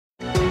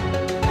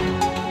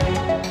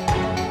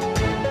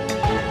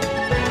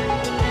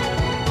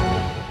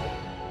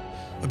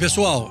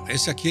pessoal,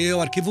 esse aqui é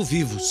o Arquivo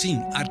Vivo. Sim,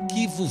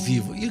 Arquivo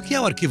Vivo. E o que é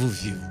o Arquivo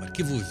Vivo?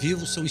 Arquivo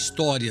Vivo são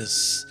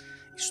histórias.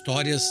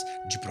 Histórias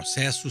de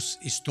processos,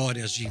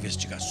 histórias de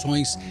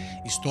investigações,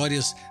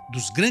 histórias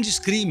dos grandes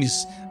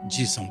crimes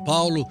de São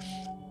Paulo,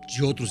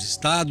 de outros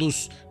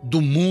estados, do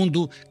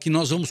mundo, que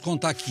nós vamos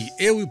contar aqui.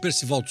 Eu e o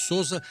Percival de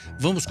Souza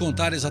vamos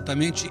contar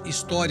exatamente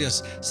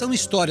histórias. São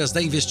histórias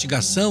da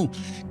investigação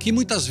que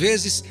muitas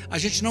vezes a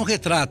gente não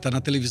retrata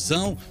na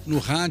televisão, no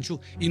rádio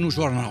e no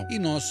jornal. E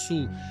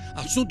nosso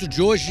assunto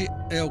de hoje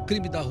é o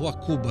crime da Rua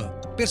Cuba.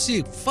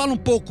 Perci, fala um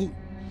pouco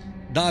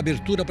da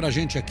abertura pra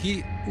gente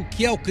aqui, o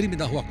que é o crime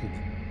da Rua Cuba.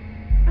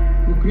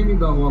 O crime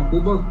da Rua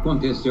Cuba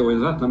aconteceu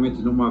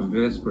exatamente numa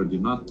véspera de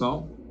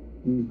Natal.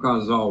 Um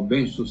casal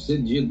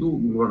bem-sucedido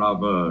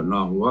morava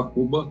na Rua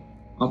Cuba,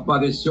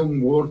 apareceu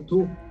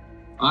morto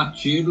a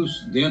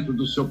tiros dentro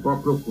do seu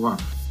próprio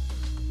quarto.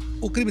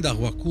 O crime da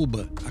Rua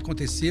Cuba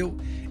aconteceu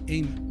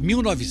em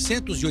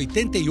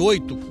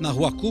 1988, na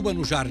Rua Cuba,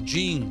 no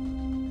Jardim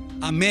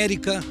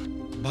América,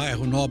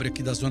 bairro nobre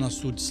aqui da Zona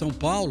Sul de São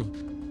Paulo.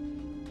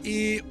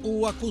 E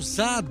o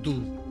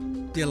acusado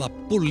pela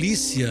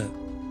polícia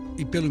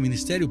e pelo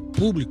Ministério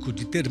Público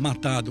de ter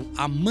matado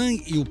a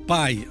mãe e o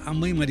pai, a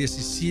mãe Maria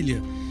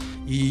Cercília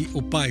e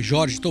o pai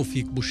Jorge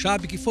Toufic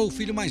Bouchabki, que foi o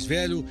filho mais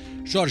velho,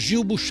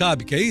 Jorginho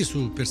Bouchabki, é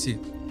isso, Perci?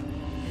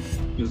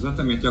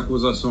 Exatamente, a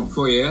acusação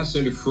foi essa,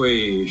 ele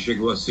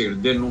chegou a ser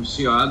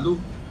denunciado,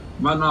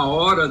 mas na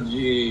hora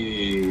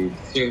de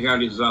ser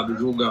realizado o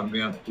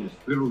julgamento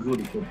pelo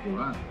júri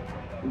popular,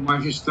 o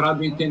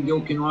magistrado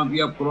entendeu que não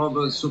havia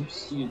provas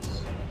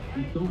suficientes.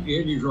 Então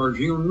ele,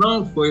 Jorginho,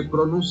 não foi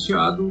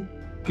pronunciado,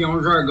 que é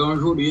um jargão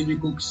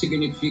jurídico que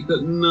significa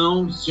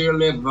não ser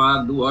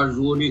levado a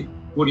júri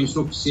por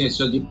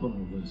insuficiência de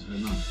provas,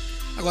 Renato.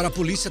 Agora, a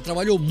polícia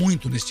trabalhou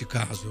muito neste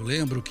caso. Eu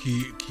lembro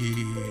que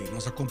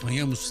nós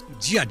acompanhamos,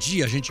 dia a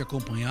dia a gente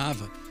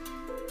acompanhava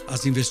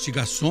as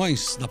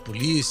investigações da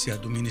polícia,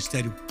 do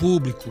Ministério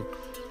Público.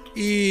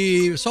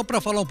 E só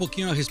para falar um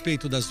pouquinho a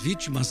respeito das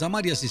vítimas, a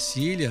Maria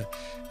Cercília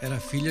era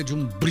filha de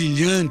um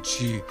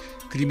brilhante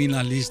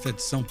criminalista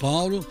de São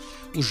Paulo,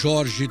 o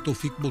Jorge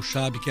Toufic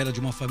Bouchabki, que era de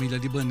uma família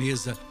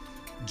libanesa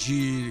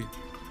de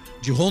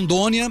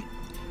Rondônia,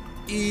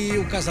 e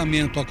o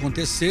casamento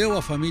aconteceu,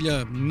 a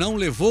família não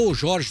levou o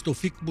Jorge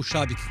Toufic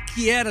Bouchabki,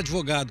 que era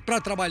advogado,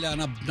 para trabalhar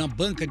na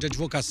banca de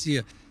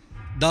advocacia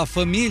da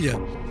família.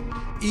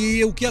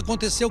 E o que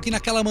aconteceu é que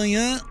naquela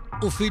manhã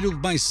o filho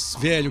mais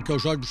velho, que é o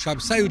Jorge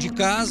Bouchabki, saiu de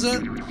casa,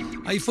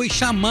 aí foi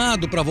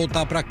chamado para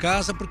voltar para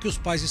casa porque os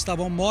pais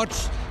estavam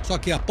mortos, só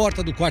que a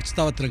porta do quarto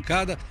estava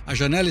trancada, a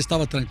janela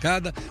estava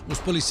trancada, os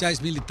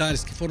policiais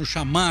militares que foram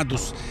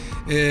chamados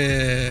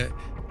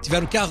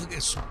tiveram que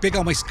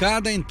pegar uma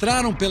escada,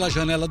 entraram pela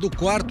janela do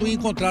quarto e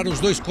encontraram os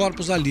dois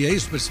corpos ali. É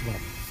isso, Percival?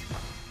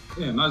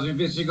 Nas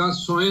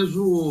investigações,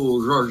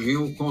 o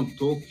Jorginho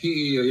contou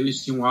que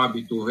eles tinham um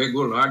hábito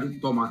regular de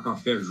tomar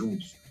café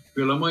juntos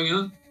pela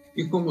manhã,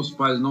 e como os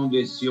pais não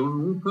desciam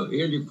nunca,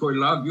 ele foi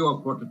lá, viu a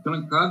porta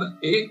trancada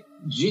e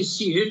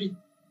disse ele,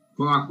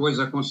 foi uma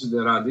coisa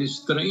considerada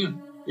estranha,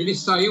 ele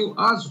saiu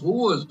às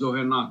ruas do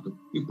Renato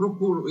e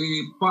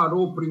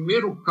parou o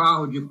primeiro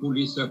carro de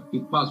polícia que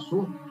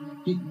passou,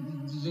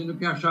 dizendo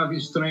que achava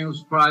estranho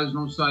os pais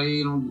não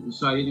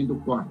saírem do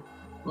quarto.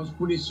 Os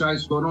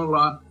policiais foram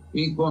lá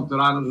e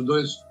encontraram os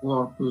dois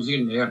corpos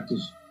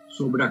inertes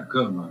sobre a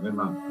cama,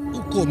 Renato.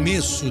 O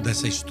começo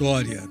dessa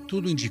história,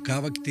 tudo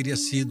indicava que teria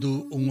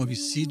sido um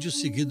homicídio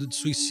seguido de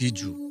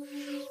suicídio.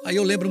 Aí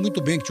eu lembro muito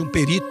bem que tinha um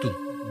perito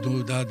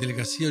da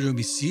delegacia de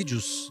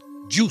homicídios,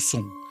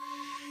 Dilson,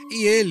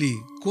 e ele,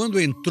 quando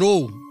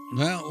entrou,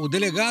 né, o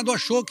delegado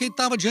achou que ele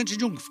estava diante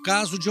de um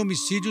caso de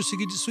homicídio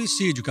seguido de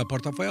suicídio, que a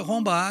porta foi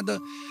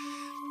arrombada.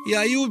 E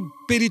aí o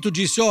perito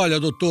disse: olha,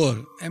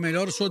 doutor, é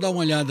melhor o senhor dar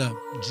uma olhada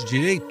de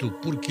direito,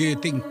 porque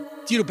tem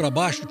tiro para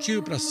baixo,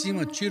 tiro para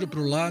cima, tiro para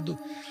o lado.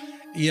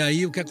 E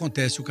aí o que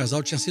acontece? O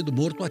casal tinha sido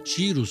morto a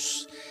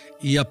tiros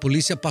e a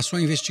polícia passou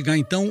a investigar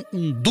então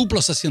um duplo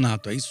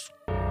assassinato, é isso?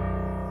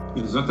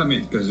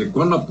 Exatamente, quer dizer,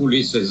 quando a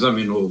polícia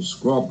examinou os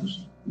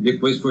corpos,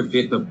 depois foi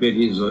feita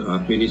a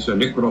perícia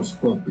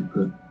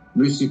necroscópica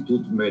no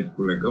Instituto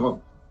Médico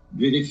Legal,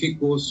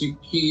 verificou-se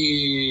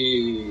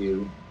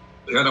que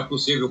era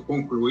possível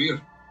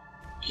concluir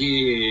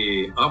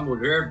que a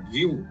mulher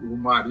viu o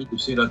marido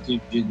ser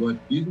atingido a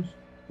tiros,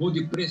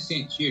 pôde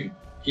pressentir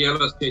que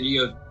ela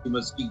seria a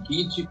vítima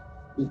seguinte,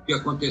 o que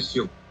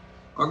aconteceu.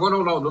 Agora,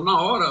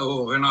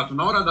 Renato,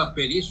 na hora da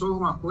perícia houve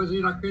uma coisa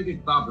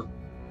inacreditável.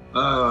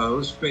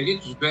 Os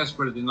peritos,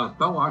 véspera de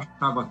Natal, acho que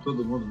estava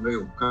todo mundo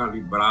meio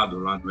calibrado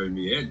lá no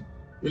ML,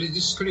 eles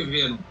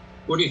descreveram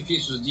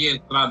orifícios de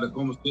entrada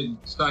como sendo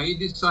de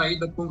saída e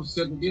saída como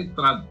sendo de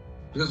entrada.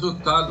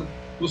 Resultado,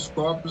 os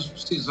corpos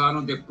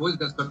precisaram, depois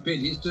dessa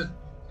perícia,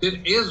 ser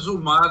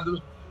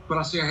exumados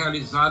para ser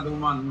realizada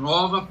uma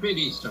nova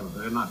perícia,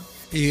 Renato.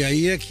 E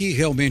aí é que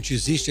realmente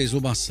existe a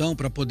exumação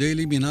para poder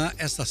eliminar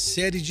essa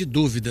série de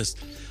dúvidas.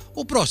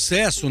 O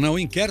processo, né, o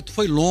inquérito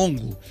foi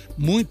longo,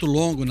 muito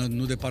longo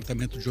no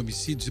Departamento de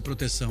Homicídios e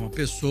Proteção à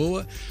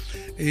Pessoa,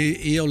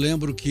 e eu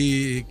lembro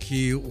que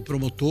o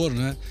promotor,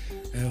 né,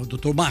 o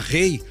doutor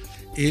Marrei,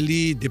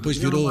 ele depois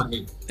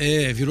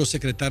virou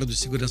secretário de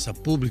Segurança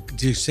Pública,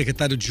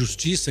 secretário de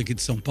Justiça aqui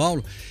de São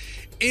Paulo.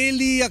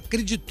 Ele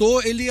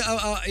acreditou,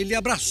 ele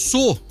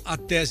abraçou a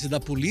tese da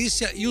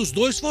polícia e os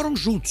dois foram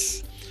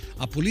juntos.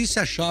 A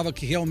polícia achava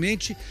que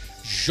realmente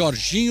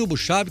Jorginho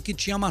Bouchabki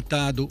tinha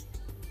matado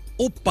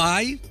o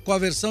pai, com a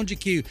versão de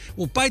que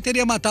o pai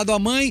teria matado a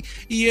mãe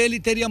e ele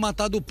teria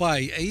matado o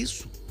pai. É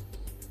isso?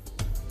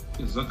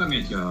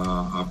 Exatamente.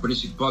 A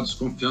principal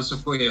desconfiança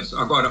foi essa.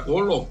 Agora, o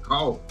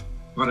local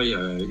para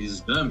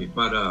exame,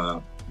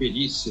 para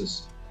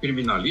perícias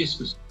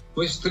criminalísticas,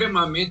 foi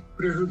extremamente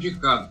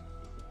prejudicado.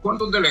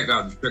 Quando o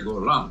delegado chegou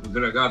lá, o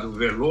delegado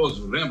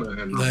Veloso, lembra,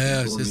 Renato?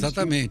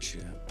 Exatamente.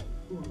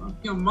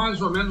 Tinha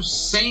mais ou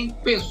menos 100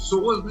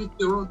 pessoas no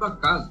interior da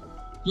casa.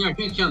 Tinha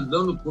gente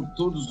andando por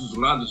todos os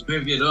lados,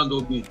 revirando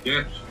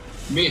objetos,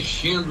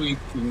 mexendo em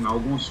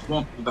alguns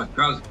pontos da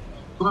casa.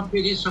 Então a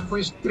perícia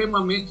foi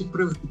extremamente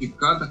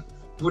prejudicada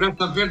por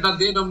essa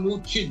verdadeira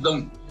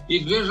multidão. E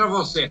veja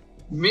você,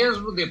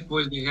 mesmo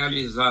depois de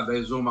realizada a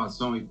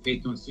exumação e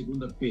feita uma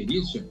segunda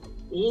perícia,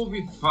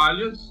 houve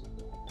falhas.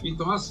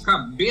 Então as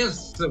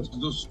cabeças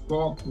dos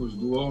corpos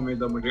do homem e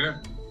da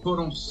mulher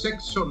foram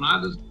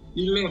seccionadas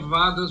e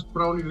levadas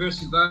para a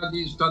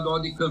Universidade Estadual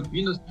de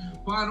Campinas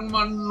para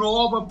uma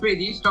nova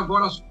perícia,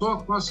 agora só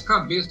com as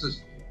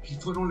cabeças que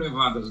foram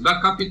levadas da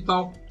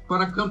capital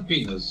para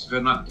Campinas,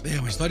 Renato. É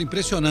uma história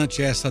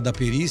impressionante essa da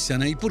perícia,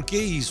 né? E por que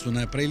isso,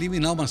 né? Para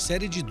eliminar uma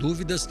série de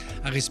dúvidas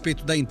a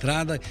respeito da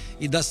entrada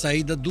e da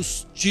saída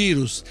dos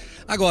tiros.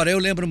 Agora, eu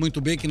lembro muito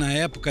bem que na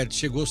época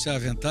chegou-se a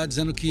aventar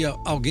dizendo que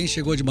alguém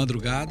chegou de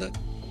madrugada,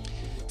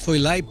 foi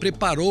lá e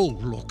preparou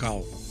o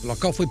local. O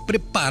local foi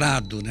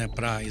preparado, né,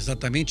 para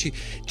exatamente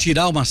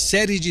tirar uma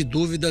série de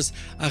dúvidas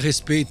a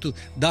respeito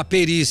da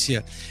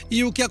perícia.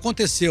 E o que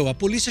aconteceu? A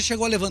polícia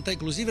chegou a levantar,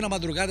 inclusive na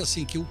madrugada,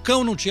 assim, que o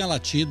cão não tinha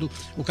latido,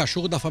 o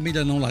cachorro da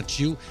família não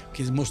latiu,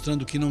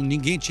 mostrando que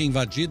ninguém tinha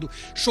invadido.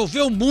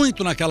 Choveu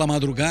muito naquela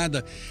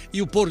madrugada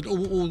e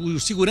o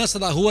segurança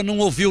da rua não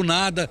ouviu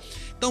nada.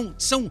 Então,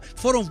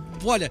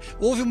 olha,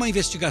 houve uma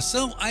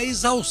investigação a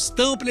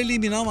exaustão para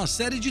eliminar uma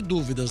série de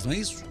dúvidas, não é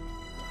isso?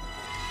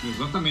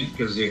 Exatamente,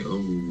 quer dizer,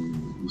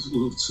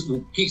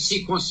 o que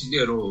se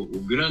considerou o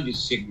grande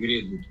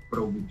segredo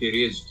para obter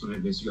êxito na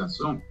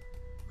investigação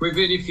foi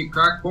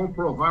verificar,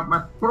 comprovar,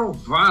 mas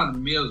provar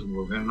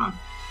mesmo, Renato,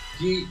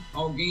 que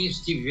alguém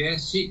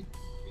tivesse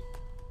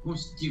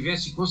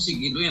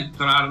conseguido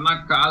entrar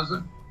na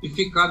casa e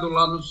ficado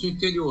lá no seu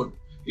interior.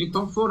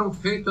 Então foram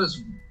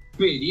feitas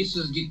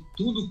perícias de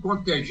tudo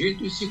quanto é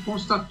jeito e se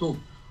constatou,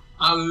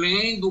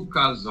 além do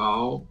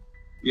casal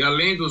e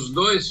além dos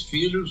dois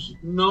filhos,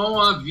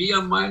 não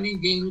havia mais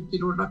ninguém no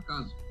interior da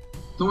casa.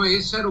 Então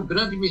esse era o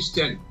grande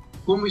mistério,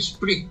 como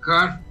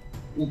explicar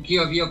o que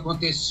havia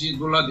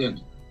acontecido lá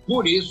dentro.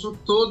 Por isso,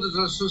 todas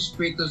as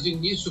suspeitas de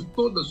início,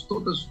 todas,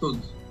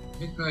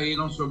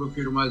 recaíram sobre o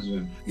filho mais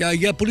velho. E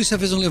aí a polícia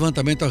fez um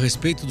levantamento a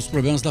respeito dos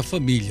problemas da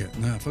família,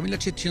 né? A família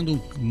tinha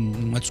tido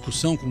uma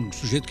discussão com um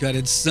sujeito que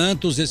era de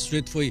Santos, esse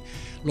sujeito foi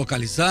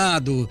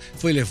localizado,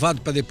 foi levado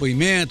para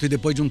depoimento e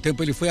depois de um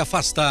tempo ele foi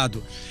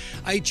afastado.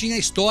 Aí tinha a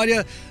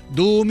história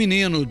do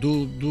menino,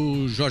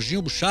 do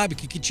Jorginho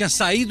Bouchabki, que tinha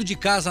saído de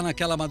casa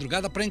naquela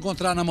madrugada para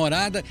encontrar a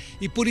namorada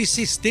e por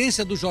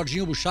insistência do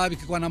Jorginho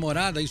Bouchabki com a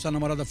namorada, isso a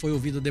namorada foi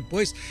ouvida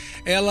depois,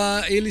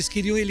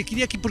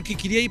 porque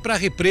queria ir para a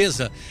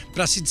represa,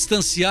 para se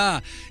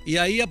distanciar, e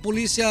aí a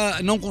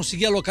polícia não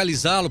conseguia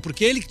localizá-lo,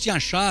 porque ele que tinha a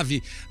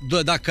chave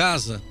da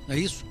casa, é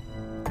isso?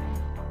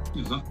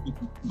 Exato.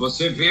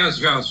 Você vê as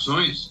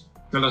reações,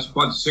 elas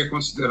podem ser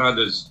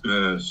consideradas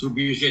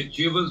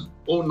subjetivas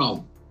ou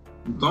não.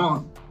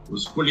 Então,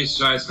 os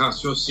policiais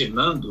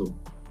raciocinando,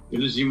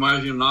 eles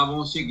imaginavam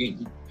o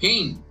seguinte: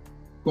 quem,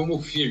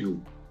 como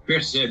filho,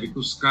 percebe que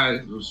os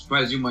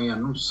pais de manhã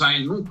não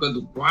saem nunca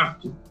do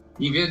quarto,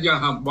 em vez de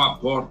arrombar a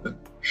porta,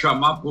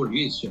 chamar a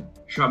polícia,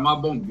 chamar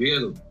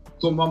bombeiro,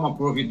 tomar uma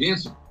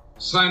providência,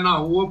 sai na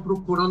rua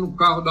procurando o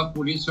carro da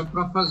polícia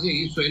para fazer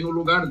isso aí no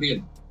lugar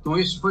dele. Então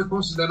isso foi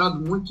considerado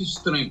muito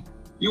estranho.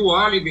 E o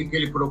álibi que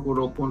ele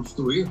procurou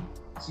construir,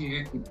 se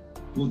é que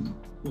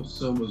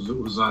possamos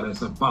usar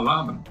essa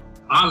palavra,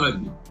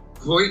 álibi,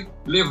 foi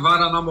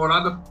levar a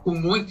namorada com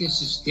muita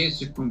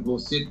insistência, como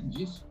você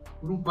disse,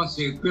 por um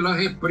passeio pela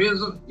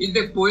represa e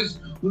depois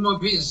uma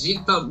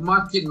visita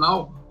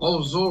matinal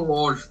ao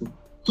zoológico.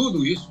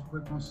 Tudo isso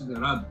foi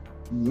considerado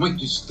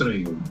muito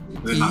estranho.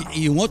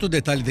 E um outro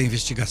detalhe da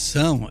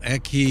investigação é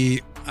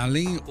que,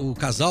 além o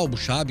casal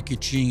Bouchabki,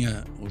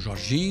 tinha o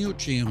Jorginho,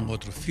 tinha um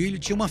outro filho,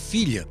 tinha uma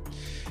filha.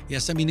 E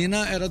essa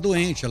menina era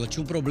doente, ela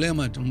tinha um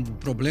problema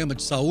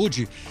de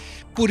saúde,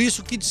 Por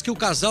isso que diz que o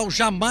casal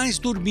jamais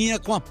dormia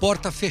com a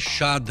porta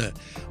fechada.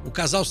 O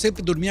casal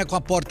sempre dormia com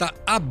a porta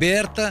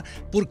aberta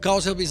por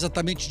causa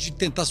exatamente de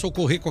tentar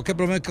socorrer qualquer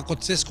problema que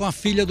acontecesse com a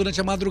filha durante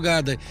a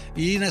madrugada.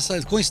 E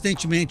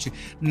coincidentemente,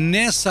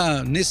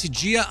 nesse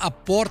dia a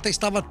porta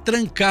estava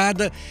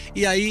trancada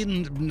e aí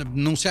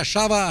não se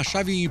achava a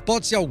chave em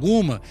hipótese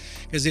alguma.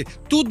 Quer dizer,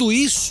 tudo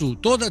isso,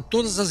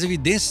 todas as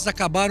evidências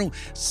acabaram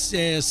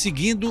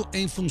seguindo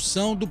em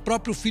função do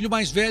próprio filho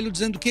mais velho,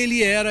 dizendo que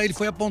ele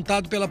foi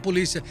apontado pela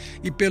polícia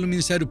e pelo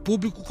Ministério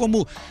Público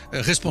como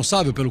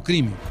responsável pelo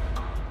crime.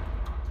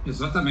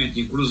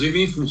 Exatamente.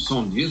 Inclusive, em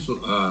função disso,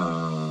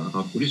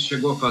 a polícia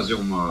chegou a fazer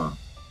uma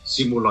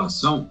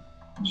simulação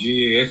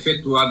de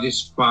efetuar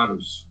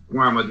disparos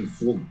com arma de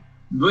fogo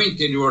no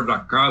interior da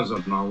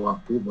casa, na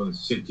Rua Cuba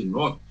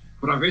 109,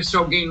 para ver se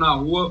alguém na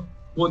rua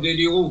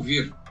poderia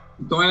ouvir.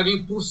 Então, era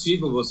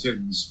impossível você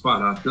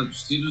disparar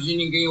tantos tiros e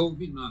ninguém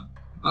ouvir nada.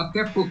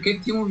 Até porque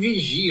tinha um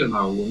vigia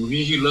na rua, um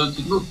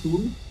vigilante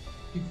noturno,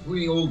 que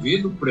foi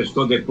ouvido,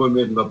 prestou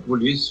depoimento da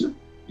polícia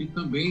e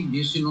também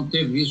disse não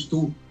ter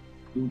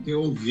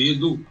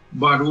ouvido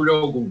barulho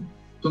algum.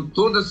 Então,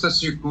 todas essas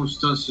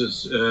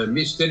circunstâncias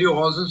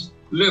misteriosas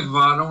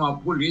levaram a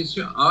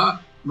polícia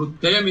a, no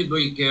término do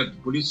inquérito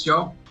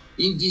policial,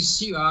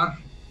 indiciar.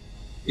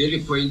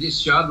 Ele foi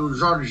indiciado, o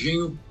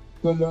Jorginho,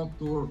 como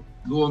autor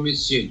do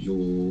homicídio,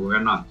 o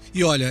Renato.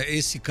 E olha,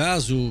 esse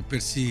caso,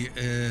 Percy,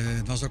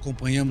 nós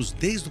acompanhamos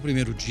desde o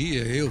primeiro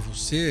dia, eu,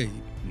 você e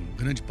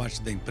grande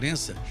parte da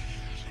imprensa,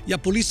 e a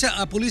polícia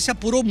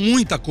apurou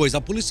muita coisa,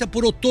 a polícia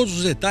apurou todos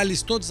os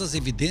detalhes, todas as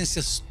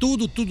evidências,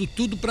 tudo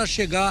para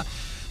chegar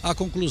à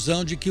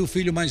conclusão de que o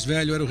filho mais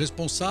velho era o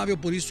responsável,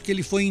 por isso que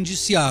ele foi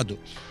indiciado.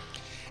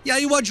 E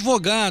aí o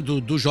advogado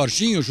do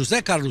Jorginho,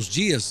 José Carlos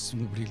Dias,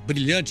 um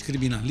brilhante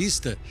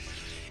criminalista,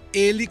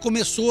 ele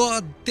começou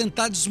a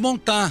tentar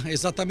desmontar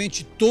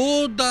exatamente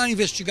toda a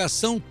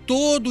investigação,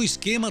 todo o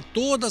esquema,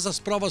 todas as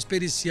provas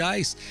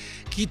periciais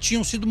que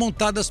tinham sido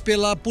montadas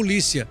pela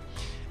polícia.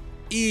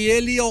 E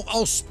ele,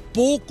 aos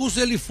poucos,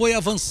 ele foi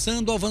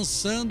avançando.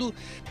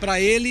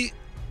 Para ele,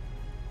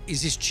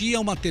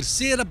 existia uma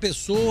terceira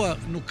pessoa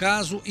no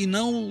caso e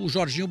não o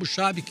Jorginho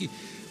Bouchabki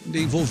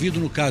envolvido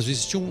no caso.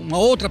 Existia uma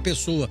outra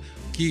pessoa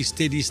que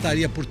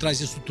estaria por trás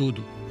disso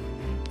tudo.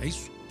 É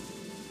isso?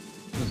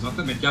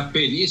 Exatamente. A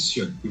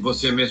perícia, que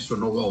você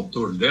mencionou o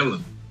autor dela,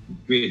 o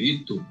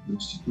perito do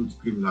Instituto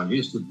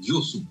Criminalista, o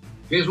Dilson,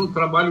 fez um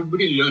trabalho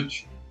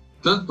brilhante.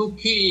 Tanto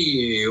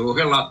que o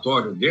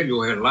relatório dele, o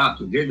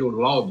relato dele, o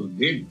laudo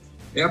dele,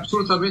 é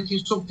absolutamente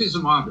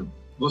insofismável.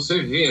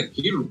 Você vê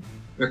aquilo,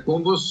 é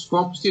como os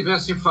corpos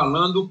estivessem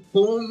falando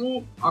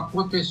como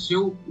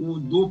aconteceu o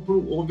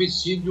duplo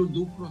homicídio, o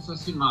duplo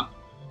assassinato.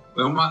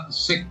 É uma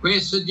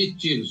sequência de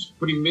tiros.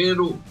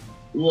 Primeiro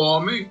o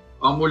homem,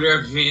 a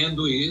mulher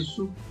vendo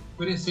isso,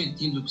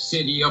 pressentindo que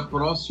seria a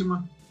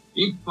próxima,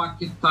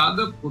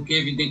 impactada, porque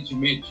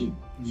evidentemente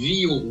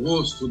via o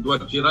rosto do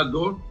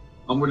atirador.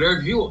 A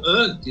mulher viu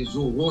antes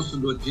o rosto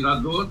do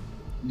atirador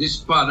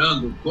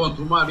disparando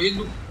contra o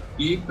marido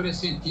e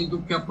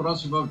pressentindo que a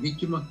próxima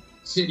vítima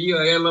seria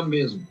ela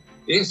mesma.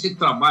 Esse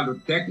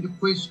trabalho técnico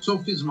foi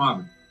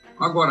insofismável.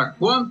 Agora,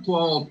 quanto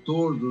ao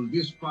autor dos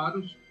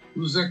disparos,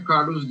 o Zé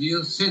Carlos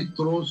Dias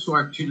centrou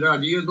sua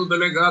artilharia no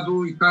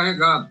delegado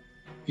encarregado,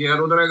 que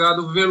era o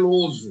delegado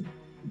Veloso,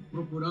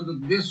 procurando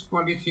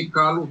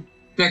desqualificá-lo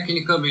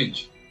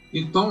tecnicamente.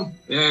 Então,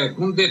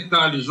 com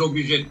detalhes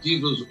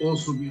objetivos ou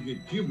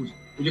subjetivos,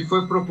 ele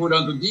foi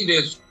procurando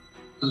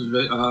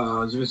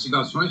direcionar as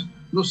investigações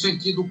no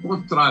sentido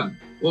contrário.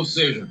 Ou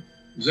seja,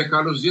 Zé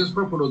Carlos Dias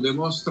procurou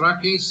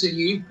demonstrar que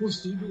seria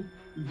impossível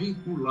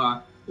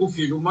vincular o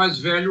filho mais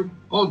velho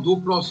ao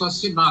duplo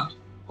assassinato,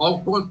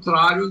 ao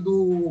contrário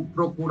do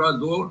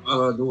procurador,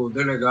 do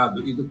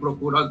delegado e do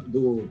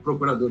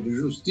procurador de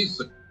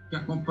justiça, que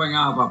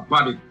acompanhava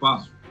para e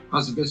passo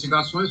as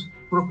investigações,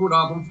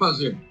 procuravam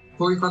fazer.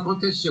 Foi o que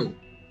aconteceu.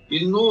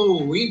 E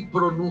no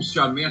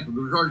impronunciamento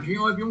do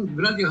Jorginho havia um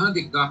grande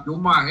handicap. O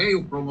Marrei,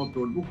 o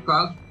promotor do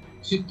caso,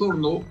 se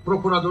tornou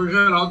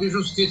procurador-geral de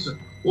justiça,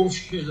 ou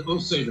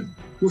seja,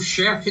 o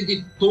chefe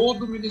de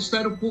todo o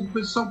Ministério Público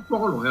de São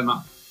Paulo,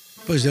 Renato.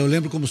 Pois é, eu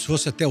lembro como se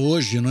fosse até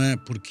hoje, não é?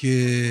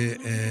 Porque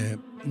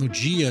no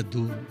dia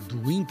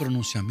do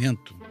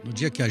impronunciamento, no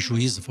dia que a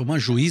juíza, foi uma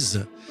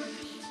juíza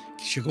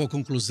que chegou à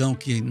conclusão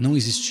que não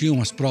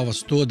existiam as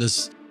provas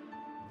todas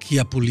que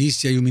a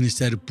polícia e o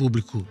Ministério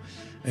Público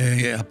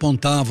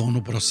apontavam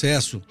no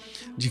processo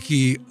de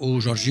que o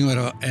Jorginho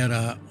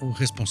era o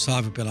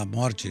responsável pela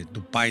morte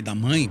do pai e da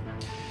mãe.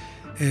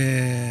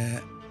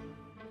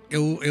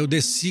 Eu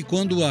desci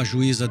quando a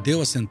juíza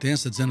deu a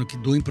sentença dizendo que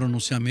do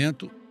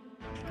impronunciamento,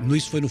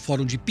 isso foi no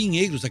Fórum de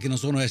Pinheiros, aqui na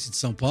Zona Oeste de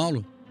São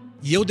Paulo,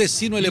 e eu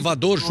desci no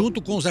elevador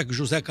junto com o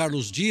José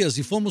Carlos Dias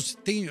e fomos,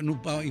 tem um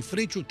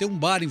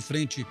bar em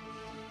frente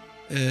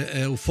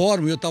o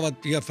fórum, eu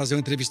ia fazer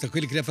uma entrevista com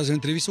ele, queria fazer uma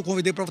entrevista, eu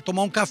convidei para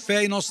tomar um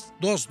café e nós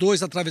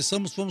dois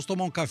atravessamos, fomos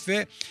tomar um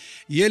café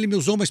e ele me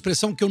usou uma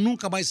expressão que eu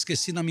nunca mais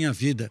esqueci na minha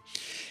vida.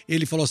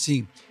 Ele falou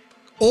assim: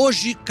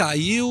 Hoje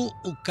caiu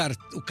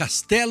o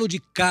castelo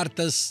de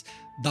cartas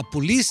da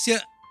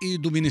polícia e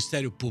do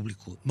Ministério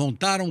Público.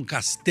 Montaram um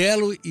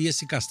castelo e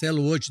esse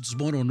castelo hoje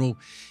desmoronou.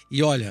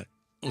 E olha,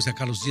 o Zé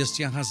Carlos Dias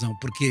tinha razão,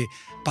 porque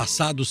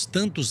passados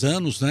tantos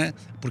anos, né?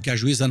 Porque a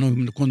juíza,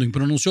 quando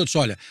pronunciou, disse,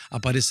 olha,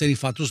 aparecerem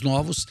fatos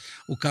novos,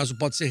 o caso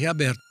pode ser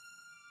reaberto.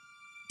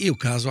 E o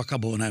caso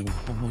acabou, né?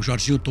 O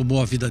Jorginho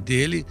tomou a vida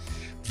dele,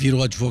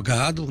 virou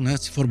advogado, né?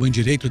 Se formou em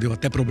Direito, deu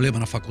até problema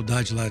na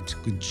faculdade lá de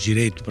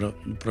Direito,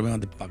 problema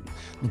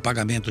no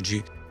pagamento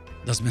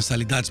das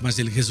mensalidades, mas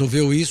ele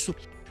resolveu isso.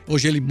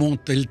 Hoje ele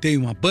tem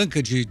uma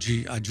banca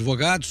de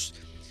advogados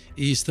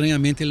e,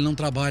 estranhamente, ele não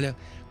trabalha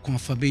com a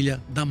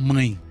família da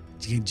mãe,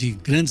 de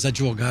grandes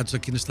advogados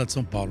aqui no estado de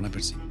São Paulo, né,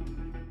 Percival?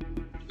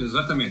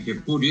 Exatamente. É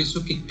por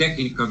isso que,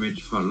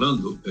 tecnicamente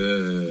falando,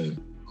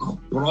 a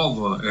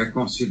prova é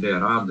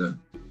considerada,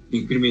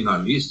 em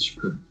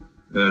criminalística,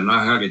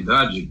 na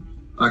realidade,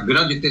 a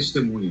grande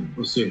testemunha.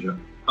 Ou seja,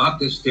 a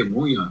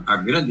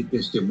grande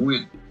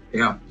testemunha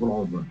é a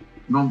prova.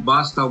 Não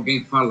basta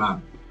alguém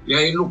falar. E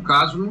aí, no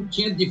caso, não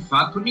tinha de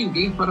fato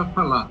ninguém para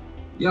falar.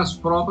 E as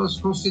provas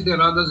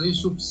consideradas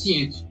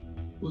insuficientes.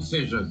 Ou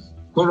seja,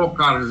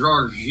 colocar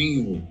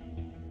Jorginho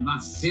na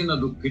cena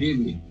do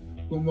crime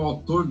como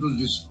autor dos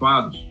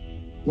disparos,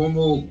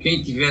 como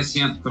quem tivesse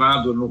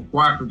entrado no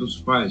quarto dos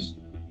pais,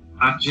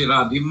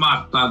 atirado e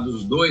matado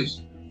os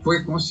dois,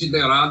 foi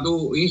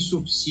considerado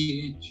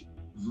insuficiente,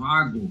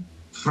 vago,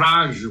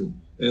 frágil,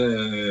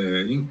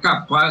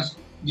 incapaz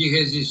de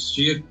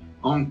resistir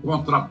a um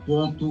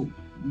contraponto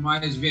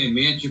mais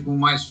veemente, com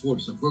mais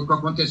força. Foi o que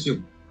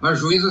aconteceu. A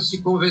juíza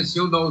se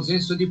convenceu da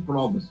ausência de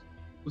provas.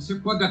 Você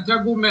pode até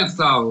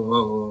argumentar,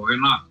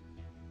 Renato,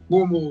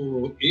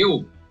 como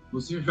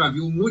você já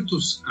viu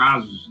muitos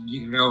casos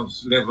de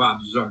réus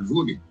levados à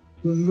júri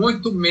com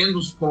muito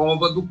menos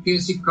prova do que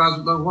esse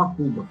caso da Rua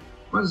Cuba.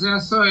 Mas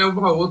essa é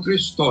uma outra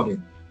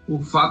história.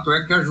 O fato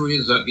é que a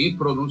juíza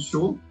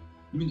impronunciou,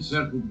 o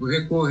Ministério Público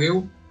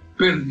recorreu,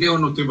 perdeu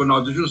no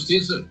Tribunal de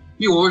Justiça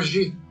e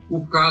hoje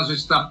o caso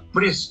está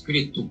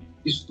prescrito,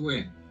 isto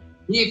é,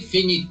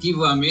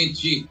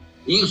 definitivamente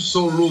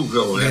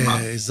insolúvel,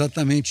 Renato. É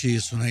exatamente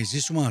isso, né?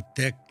 Existe uma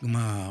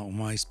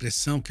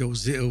expressão que eu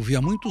ouvi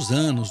há muitos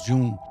anos de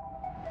um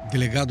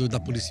delegado da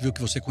Polícia Civil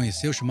que você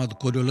conheceu, chamado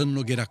Coriolano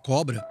Nogueira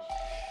Cobra,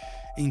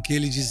 em que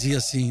ele dizia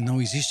assim,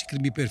 não existe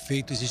crime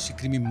perfeito, existe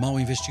crime mal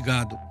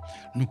investigado.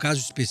 No caso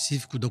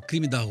específico do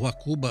crime da Rua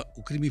Cuba,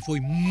 o crime foi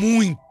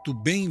muito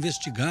bem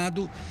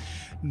investigado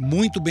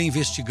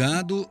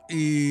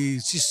e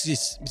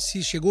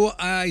se chegou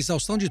à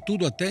exaustão de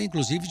tudo, até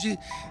inclusive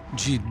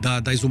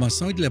da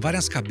exumação e de levarem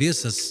as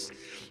cabeças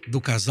do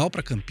casal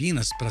para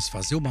Campinas para se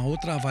fazer uma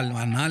outra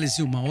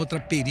análise, uma outra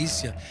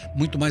perícia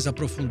muito mais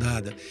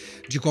aprofundada.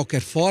 De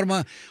qualquer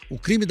forma, o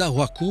crime da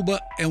Rua Cuba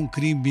é um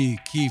crime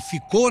que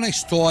ficou na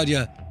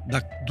história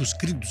dos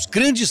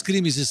grandes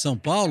crimes de São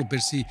Paulo,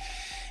 Percy,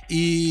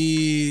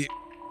 e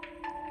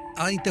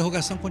a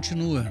interrogação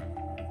continua.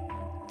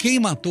 Quem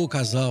matou o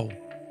casal?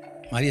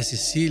 Maria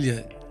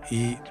Cercília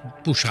e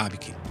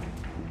Bouchabki.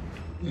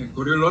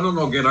 Coriolano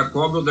Nogueira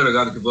Cobra, o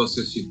delegado que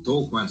você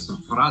citou com essa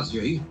frase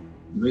aí,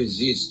 não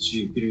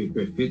existe crime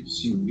perfeito,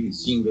 sim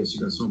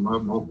investigação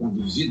mal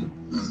conduzida,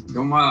 é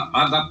uma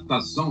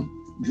adaptação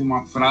de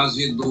uma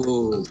frase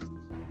do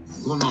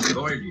Conan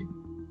Doyle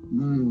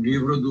num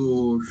livro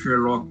do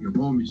Sherlock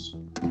Holmes,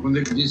 quando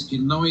ele diz que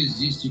não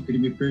existe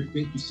crime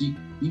perfeito, sim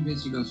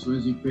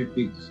investigações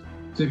imperfeitas.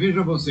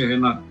 Veja você,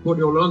 Renato,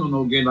 Coriolano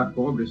Nogueira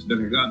Cobra, esse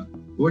delegado,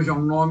 hoje é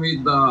o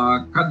nome da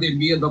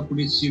Academia da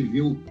Polícia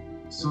Civil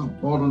de São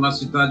Paulo, na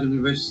cidade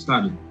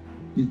universitária.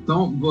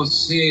 Então,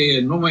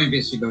 você, numa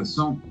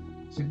investigação,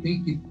 você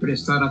tem que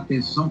prestar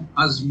atenção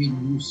às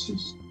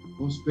minúcias,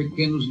 aos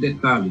pequenos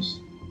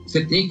detalhes.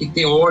 Você tem que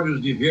ter olhos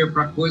de ver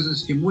para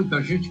coisas que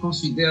muita gente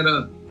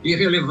considera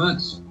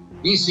irrelevantes,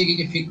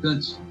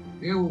 insignificantes.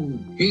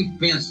 Quem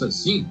pensa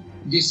assim,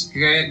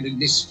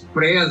 despreza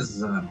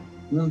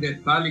um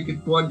detalhe que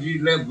pode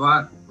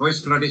levar ao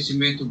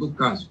esclarecimento do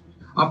caso.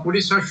 A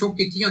polícia achou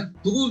que tinha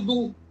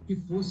tudo que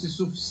fosse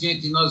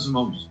suficiente nas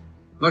mãos.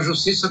 A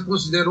justiça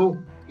considerou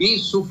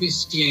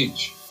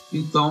insuficiente.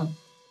 Então,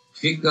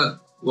 fica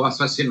o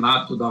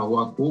assassinato da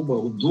Rua Cuba,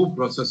 o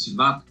duplo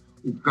assassinato,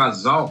 o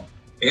casal,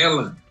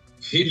 ela,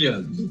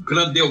 filha do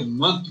clã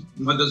Delmanto,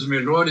 uma das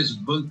melhores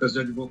bancas de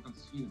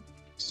advocacia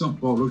de São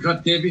Paulo já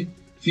teve,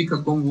 fica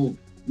como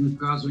um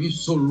caso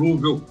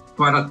insolúvel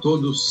para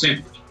todos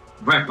sempre.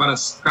 Vai para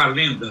as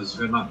calendas,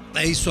 Renato.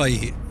 É isso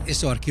aí.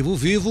 Esse é o Arquivo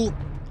Vivo.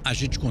 A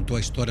gente contou a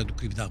história do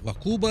crime da Rua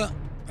Cuba.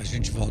 A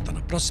gente volta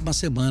na próxima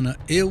semana,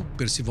 eu,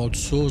 Percival de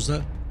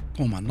Souza,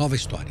 com uma nova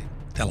história.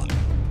 Até lá.